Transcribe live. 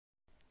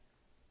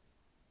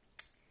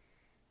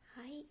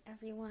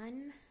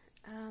everyone.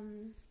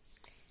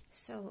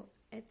 So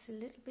it's a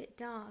little bit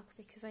dark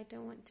because I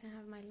don't want to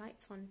have my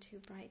lights on too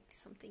bright.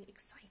 Something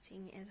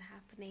exciting is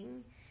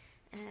happening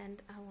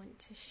and I want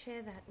to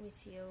share that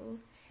with you.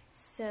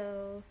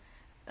 So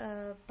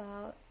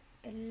about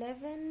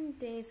 11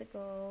 days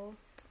ago,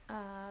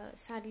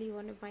 sadly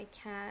one of my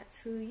cats,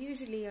 who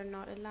usually are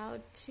not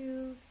allowed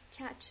to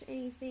catch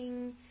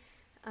anything,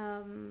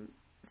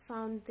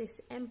 found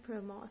this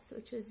emperor moth,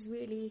 which was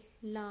really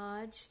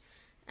large,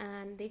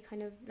 and they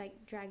kind of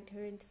like dragged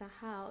her into the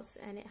house,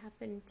 and it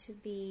happened to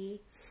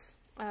be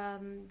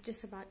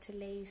just about to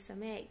lay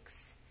some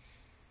eggs.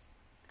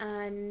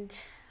 And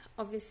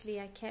obviously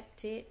I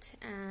kept it,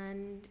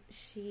 and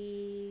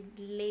she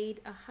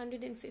laid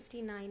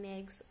 159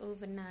 eggs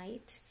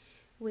overnight,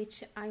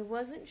 which I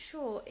wasn't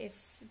sure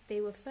if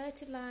they were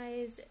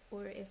fertilized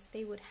or if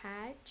they would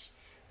hatch,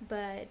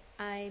 but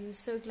I'm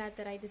so glad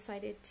that I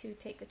decided to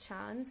take a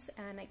chance,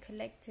 and I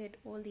collected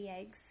all the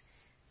eggs,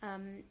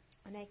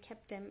 and I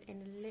kept them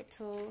in a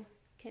little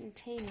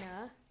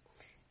container.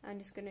 I'm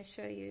just going to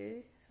show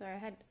you. So I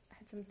had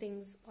some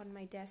things on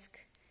my desk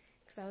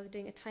because I was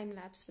doing a time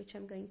lapse, which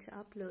I'm going to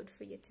upload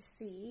for you to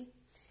see.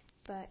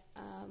 But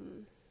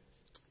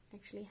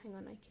actually, hang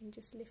on, I can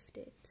just lift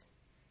it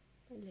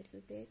a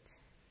little bit.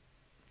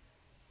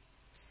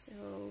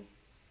 So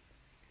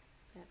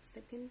that's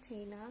the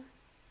container,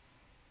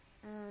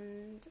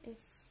 and if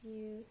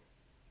you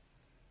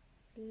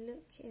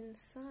look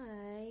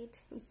inside,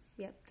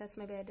 yep, that's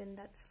my bed, and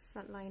that's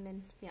Frontline,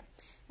 and yeah,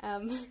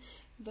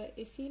 but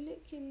if you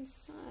look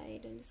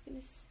inside, I'm just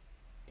gonna,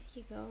 there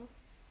you go,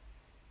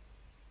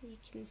 you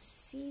can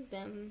see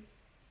them,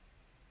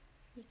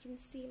 you can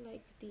see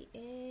like the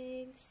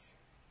eggs.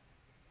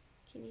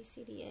 Can you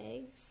see the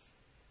eggs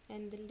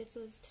and the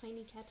little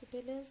tiny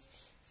caterpillars?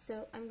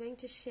 So I'm going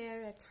to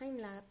share a time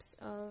lapse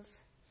of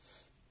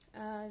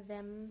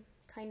them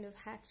kind of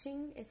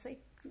hatching. It's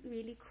like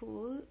really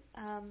cool,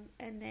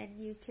 and then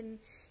you can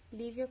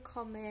leave your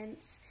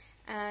comments,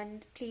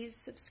 and please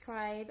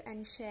subscribe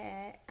and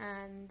share,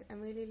 and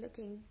I'm really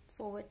looking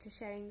forward to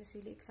sharing this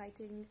really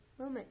exciting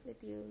moment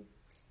with you.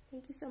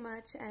 Thank you so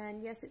much.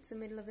 And yes, it's the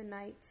middle of the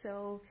night,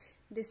 so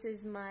this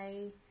is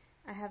my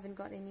I haven't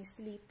got any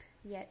sleep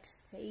yet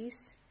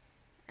face,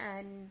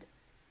 and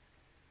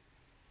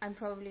I'm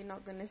probably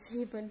not gonna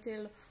sleep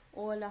until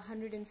all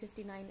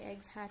 159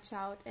 eggs hatch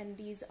out, and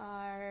these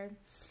are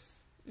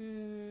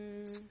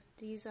 15,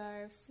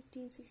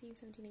 16,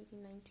 17,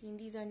 18, 19.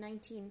 These are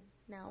 19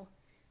 now.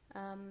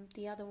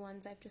 The other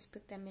ones, I've just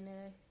put them in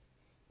a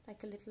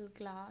little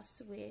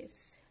glass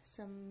with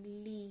some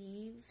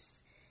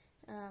leaves,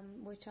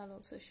 which I'll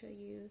also show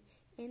you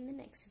in the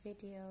next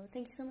video.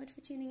 Thank you so much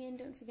for tuning in.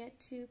 Don't forget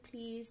to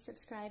please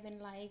subscribe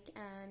and like,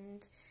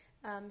 and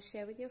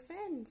share with your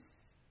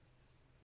friends.